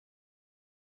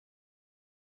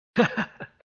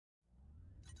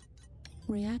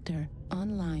Reactor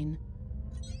online.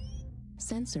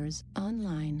 Sensors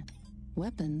online.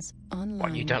 Weapons online.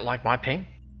 What, you don't like my ping?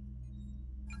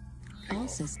 All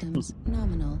systems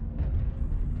nominal.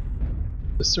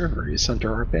 The server is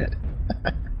under our bed.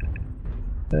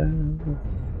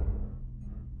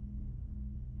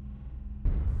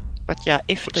 But yeah,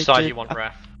 if Which they side do you want,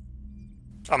 Raph?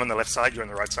 I'm on the left side, you're on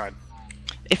the right side.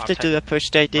 if they Okay. do a push,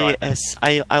 the idea Right. is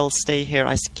I'll stay here,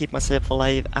 I keep myself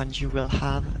alive, and you will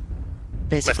have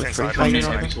basically Left-hand free side, fire left-hand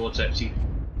on side. them. towards FC.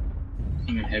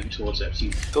 I'm in heavy towards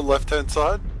FC. The left-hand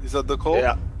side? Is that the call?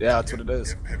 Yeah, that's what it is.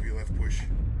 Yep, heavy left push.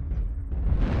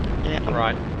 Yeah,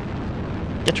 Right.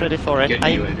 get ready for it. Get the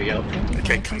UAV up.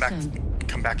 Okay, come back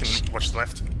 25%. and watch the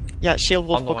left. Yeah, shield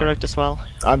wolf On the booker way. out as well.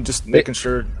 I'm just making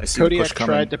sure I see the Kodiak push coming.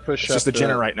 tried to push it's just up the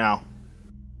Jenner the- right now.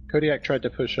 Kodiak tried to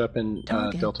push up in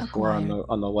Target Delta 4 acquired.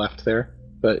 on the left there,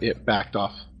 but it backed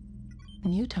off.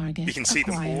 New target You can see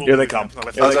them acquired. all. Here they moving come. up on the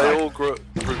left Are hand they side. all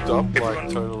grouped up, like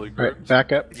totally grouped? Alright,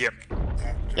 back up. Yep.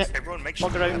 Yep. Everyone make sure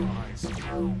Walk you around. have eyes.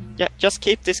 Yeah, just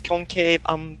keep this concave.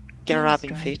 I'm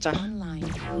grabbing Airstrike Theta.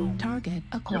 online. Target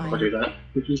I'll do acquired. that.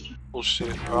 Oh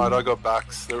shit. Alright, I got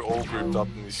backs. They're all grouped up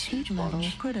in this Heat huge level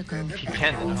bunch. critical. If you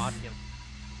can, then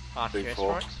RTM Big strikes.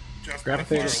 four. Just Grab not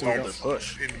Theta far so we away. don't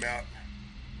push. In them out.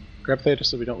 Grab Theta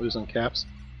so we don't lose on caps.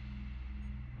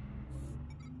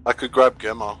 I could grab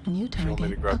Gemma. New If you want me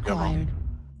to target grab Gemma. acquired.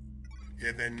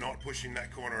 Yeah, they're not pushing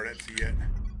that corner at Epsi yet.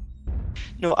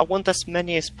 No, I want as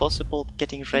many as possible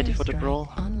getting ready for the Airstrike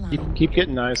brawl. online. Keep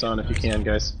getting eyes on if you can,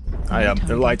 guys. I New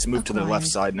their lights target move to the left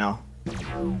acquired. side now.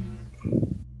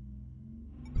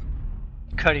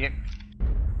 Kodiak.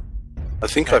 I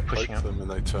think Okay, I pushing poked up. them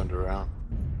and they turned around.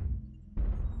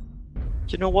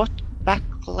 You know what?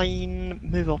 Backline,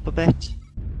 move up a bit.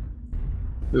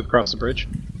 Move across the bridge.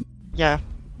 Yeah,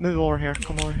 move over here.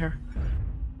 Come over here.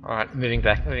 Alright, moving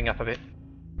back, moving up a bit.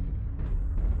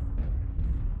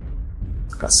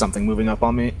 Got something moving up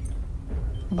on me.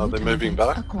 Are New they moving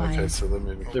target back? acquired. Okay, so they're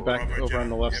moving. They're back Bravo, over on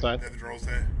the left yep, side. They're the rolls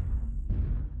there.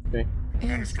 Okay.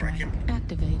 Counter-strike him. Airstrike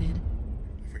activated.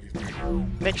 Forgive me.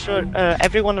 Make sure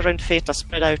everyone around Theta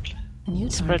spread out. New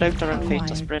Spread out target around Theta.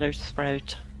 acquired. Spread out. Spread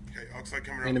out. Okay, Oxide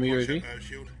coming around Enemy the UAV?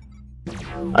 shield.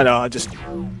 I know, I just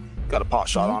got a pot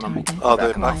shot on him. Target Oh,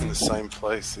 they're acquired. back in the same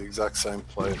place, the exact same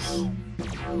place.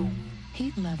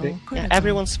 Heat level Okay. critical. Yeah,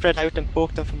 everyone spread out and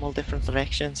poke them from all different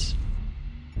directions.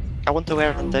 I want to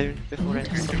wear them down before New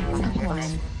anything. target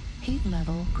acquired. Heat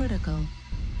level critical.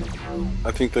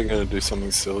 I think they're going to do something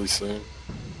silly soon. Yeah,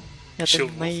 they Shield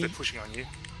wolf, may. they're pushing on you.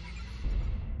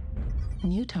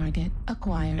 New target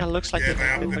acquired. Yeah, looks like Yeah, they they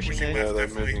might are. be They're pushing pushing out. Yeah, left, they're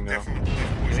definitely. moving now. Definitely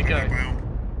Here we pushing go. that well.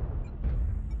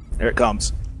 There it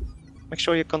comes. Make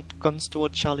sure you got guns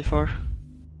towards Charlie 4.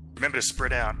 Remember to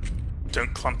spread out.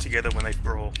 Don't clump together when they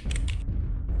brawl.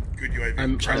 Good UAV.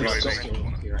 I'm Good still-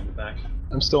 UAV. Here in the back.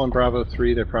 I'm still in Bravo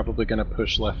 3. They're probably going to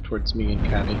push left towards me and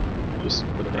Cabby. Just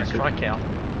for the Yeah, record. strike out.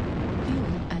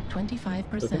 Fuel at So I think I'm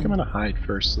 25%. going to hide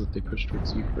first so that they push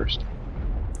towards you first.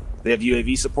 They have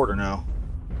UAV support or no?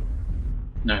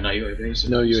 No, no UAVs.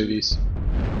 No UAVs.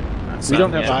 We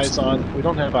don't have eyes on. We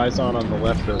don't have eyes on the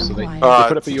left though, so they Alright,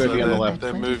 put up a UAV on the left.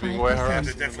 They're moving. 25%. We're Yeah, harassing they're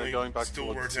them. They're definitely going back still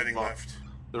towards rotating Sigma. left.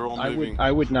 They're all I moving.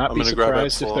 would not I'm be gonna grab that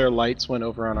surprised if floor. their lights went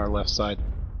over on our left side.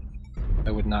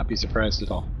 I would not be surprised at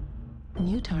all.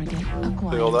 New target See all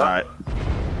acquired.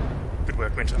 that? Good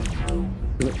work, Winter.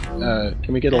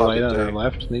 Can we get a Target light on our day.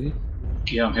 left, maybe?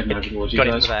 Yeah, I'm heading over towards you Got it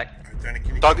in guys. the back. Danny,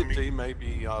 can you Target cover me? D may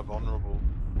be vulnerable.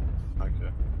 Okay.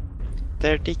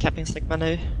 They're decapping Sigma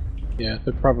now. Yeah,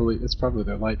 it's probably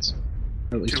their lights.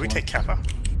 Or at least Did we one. take Kappa?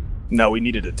 No, we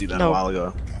needed to do that No. a while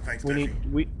ago. Oh, thanks, We Danny.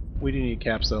 need we do need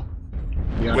caps though.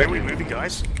 We got Where it. are we moving,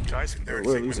 guys? Guys, They're in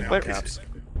We're Sigma losing now. Where- caps.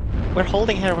 We're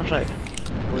holding here right. Guys,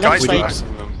 Left We're side.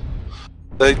 harassing them.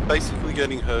 They're basically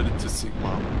getting herded to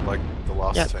Sigma, like the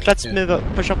last Yeah, team. let's Yeah. move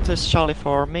up, push up to Charlie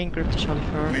 4, main group to Charlie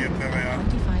 4. Oh, yep, there they are.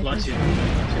 25%. Lights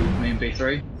in. Me and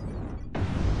B3.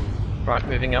 Right,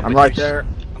 moving up. I'm with right you. there.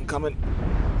 I'm coming.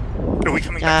 Are we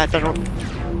coming Yeah, back? they're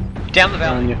Down the On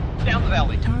valley. you. Down the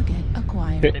valley. Target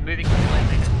acquired. Okay. They're moving from the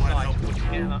left side towards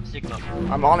Gamma Sigma.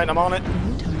 I'm on it. I'm on it.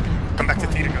 New target Come back to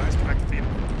acquired. theater, guys. Come back to theater.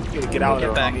 You gotta get out of Get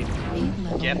there, back. homie. Heat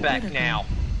level Get back critical. now.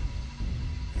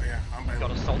 Oh, yeah, I'm back.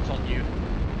 Got assaults on you.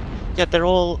 yeah, they're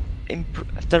all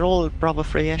Bravo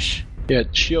 3-ish. Yeah,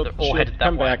 shield, They're all shield headed that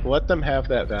come way. back. Let them have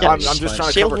that value. Yeah, I'm It's just fine. trying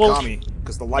to Shield cover wolf. Kami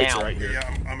because the lights Now. are right here.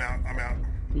 Yeah, I'm out. I'm out.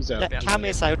 He's out. Yeah, Kami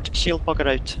is out, shield bugger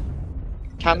out.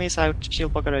 Kami is out,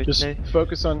 shield bugger out Just now.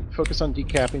 focus on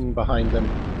decapping behind them.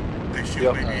 They should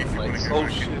Yep. maybe if you want Lights. to go Oh,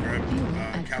 back shit. and grab Fuel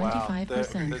at Kappa. Wow,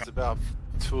 25%. there's about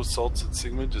 2 assaults at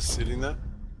Sigma just sitting there.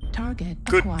 Target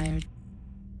Good. acquired.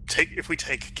 If we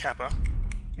take Kappa,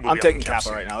 I'm taking Kappa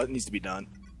right now. It needs to be done.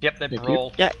 Yep, they Thank you.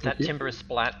 brawl. Yeah. That timber is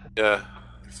splat. Yeah.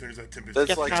 As soon as that timber's There's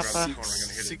Get like Kappa. around the corner, I'm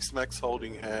gonna hit it. six max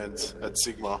holding hands at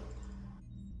Sigma.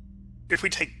 If we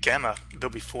take Gamma, they'll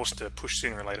be forced to push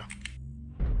sooner or later.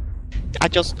 I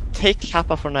just take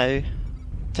Kappa for now.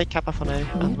 Take Kappa for now,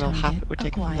 and we'll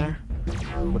take it from there.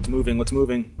 What's moving? What's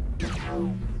moving?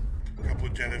 A couple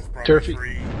of Jenners, probably Durfee,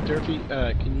 3. Durfee,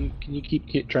 can you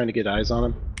keep trying to get eyes on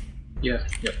him? Yeah,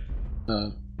 yep.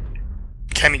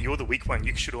 Cammy, you're the weak one.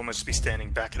 You should almost be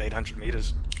standing back at 800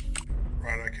 meters.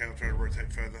 Right, okay, I'll try to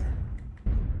rotate further.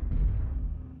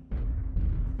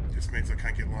 Just means I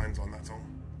can't get lines on, that's all.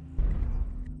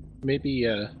 Maybe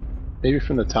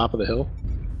from the top of the hill.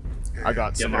 I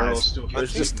got Yeah, some they're all eyes. still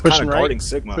There's here. just kind Pushing of right, guarding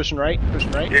Sigma. pushing right.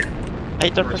 Yeah. Hey,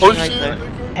 they're Oh pushing right shit!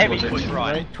 now. Heavy Was it? push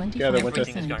right. Yeah, they went to.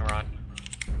 Everything is going right.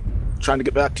 Trying to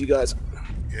get back to you guys.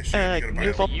 Yeah, sure, you gotta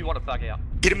move back. up. You want to bug out.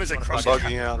 Hit him as they cross.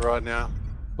 Bugging out right now.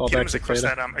 Fall Hit him back as to they cross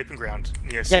Theta. that open ground.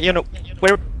 Yes. Yeah, you know,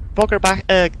 we're bugger back.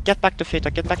 Get back to Theta.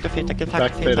 Get back to Theta. Get Back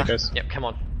back to to Theta, Theta. guys. Yep, come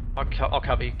on. I'll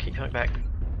cover you. Keep coming back.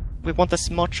 We want as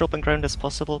much open ground as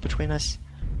possible between us.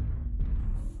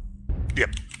 Yep.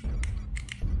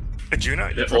 A Juno,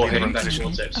 They're they're all probably in heading the back position.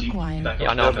 towards FC. Acquired. Back Yeah,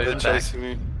 I up. know, I'm They're moving back. chasing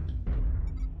me.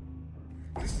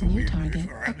 This is New weird, target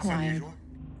alright, it's acquired. unusual.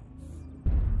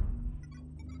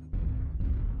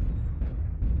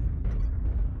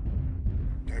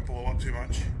 Don't blow up too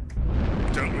much.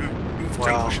 Don't move. Wow.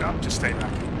 Don't push up. Just stay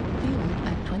back. Fuel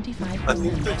at 25%. I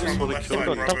think they just want to Left kill side,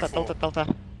 me. right Delta, before. Delta,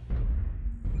 Delta.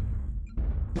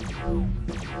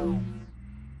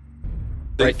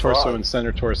 Right They torso fry. and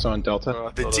center torso on Delta. Oh,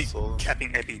 I The thought I saw them.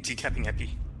 decapping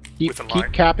epi. Keep, with a keep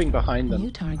line. capping behind them.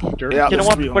 New target. Durfee. Yeah, You know there's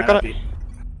what? 3 on We're gonna- Happy.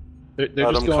 They're Alright,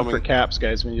 just I'm going for coming. caps,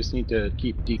 guys. We just need to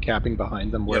keep decapping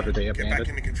behind them wherever they Get back abandoned.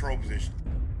 into control position.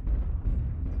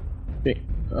 Okay,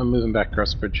 I'm moving back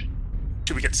across the bridge.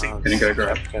 Should we get C? Gonna go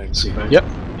grab. Yep,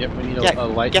 we need a Yeah,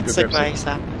 light get to go Sigma grab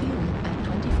some. ASAP. Fuel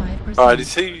at 25%. Alright,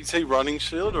 is he running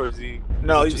shield or is he?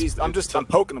 No, is it I'm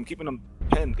poking them, keeping them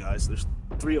pinned, guys. There's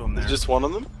 3 of them there. Just one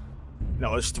of them?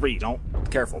 No, there's 3. Don't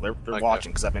careful. They're Okay.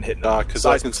 watching because I've been hitting them. Nah, because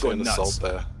I can Seismic's see going an nuts. assault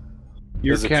there.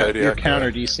 You're, There's a Kodiak you're there.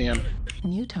 countered ECM.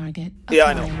 New target Yeah,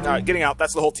 I know. acquired. All right, getting out.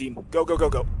 That's the whole team. Go, go, go,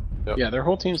 go. Yep. Yeah, their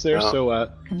whole team's there, Yeah. so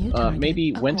New target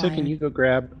maybe Wenta, can acquired. you go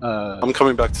grab I'm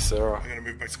coming back to Sarah. I'm gonna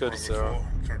move back Let's to go where to I Sarah. was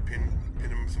before. Try to pin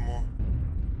him some more.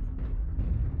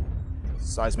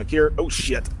 Seismic here. Oh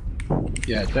shit.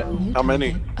 Yeah, New How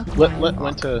many? target let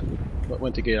acquired.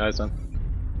 Wenta get eyes on.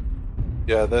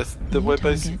 Yeah, we're target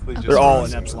basically just. They're all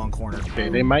in Sarah. Epsilon corner. Okay,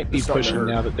 they might be They're starting to pushing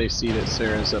hurt. now that they see that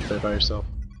Sarah's up there by herself.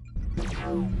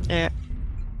 Yeah.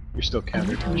 You're still New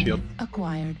countered. target Shield.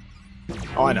 acquired.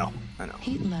 Oh, I know.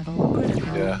 Heat level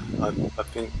critical. Yeah, I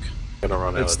think I'm gonna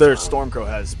run out. It's of their time. Stormcrow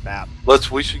has BAP.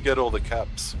 We should get all the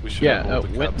caps. We should. Yeah, have all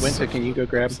the caps. Wenta, can you go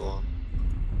grab? Epsilon.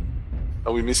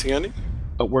 Are we missing any?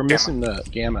 Oh, we're missing the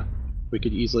Gamma. We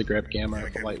could easily grab Gamma Yeah,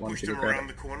 if the okay, light one pushed could him go grab around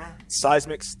it. the corner.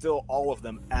 Seismic, still all of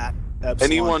them at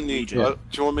Epsilon. Anyone need? region. Do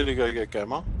you want me to go get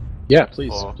Gamma? Yeah,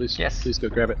 please, Oh. please, Yes. please go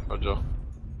grab it. Roger.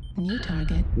 New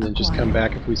target And then just acquired. come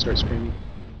back if we start screaming.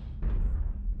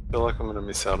 I feel like I'm gonna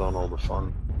miss out on all the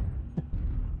fun.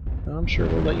 I'm sure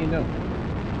we'll let you know.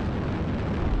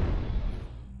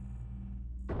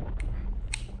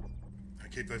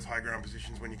 Keep those high ground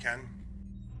positions when you can.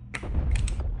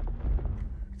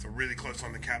 It's a really close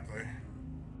on the cap though.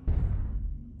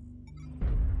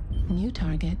 New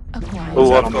target acquired. Oh,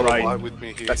 that I've on got the right? a light with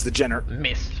me here. That's the Jenner.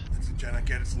 Missed. It's a Jenna,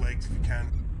 get its legs if you can.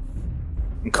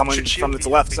 I'm coming Should from shield its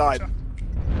be left big side. water.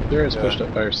 Sarah's Yeah. pushed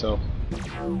up by herself.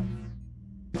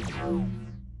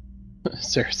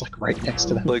 Sarah's like right next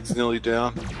to them. Legs nearly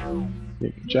down.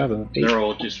 Good job. They're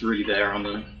all just really there on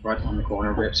the right on the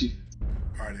corner of FC.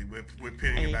 Alrighty, we're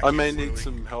pinning it back. I in may slowly. need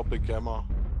some help at Gamma.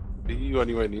 Are you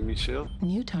anywhere near me, Shield?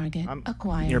 New target I'm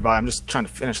acquired. nearby. I'm just trying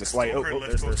to finish this light. Oh,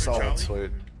 there's their assault. Sweet.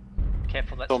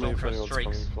 Careful, that's Tell me still if for anyone's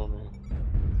streaks. coming for me.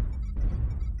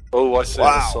 Oh, I see an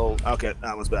Wow. assault. Okay,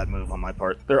 that was a bad move on my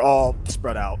part. They're all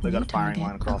spread out. They got New a firing target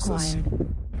line across this.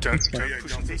 acquired. Don't Yeah,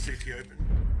 push Delta the CT open.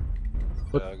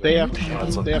 But Yeah, I got they it. have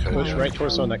Shots on they have the push Kodiak. right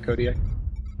torso on that Kodiak.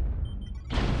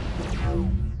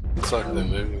 Looks like they're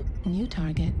moving. New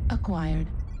target acquired.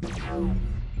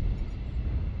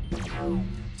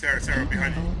 Sarah, Heat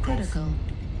behind level you. critical.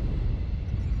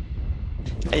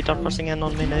 Hey, they're pressing in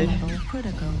on me Heat now. level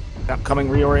critical. I'm coming,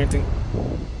 reorienting.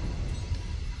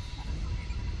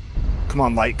 Come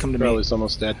on, light, come to me. Charlie's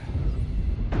almost dead.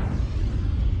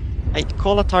 Hey,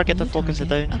 call a target New and focus it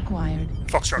target acquired. Acquired.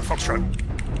 Foxtrot,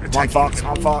 Foxtrot. On Attacking Fox, the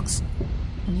on middle. Fox.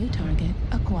 New target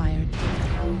acquired.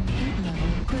 Heat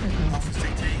level critical. Alpha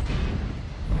CT.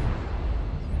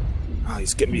 Ah,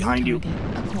 he's getting New behind you.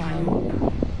 target acquired.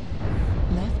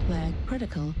 Left leg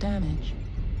critical damage.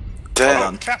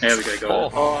 Damn. Caps. There we go, got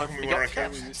it. Oh, We I were forgot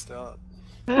okay. we missed out.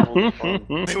 All the fun.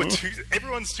 They were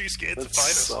everyone's too scared to That fight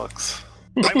us. sucks.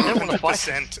 I They wanna fight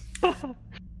 100%.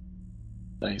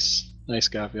 Nice. Nice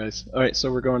job, guys. Alright,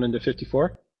 so we're going into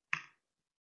 54.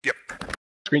 Yep.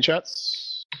 Screenshots.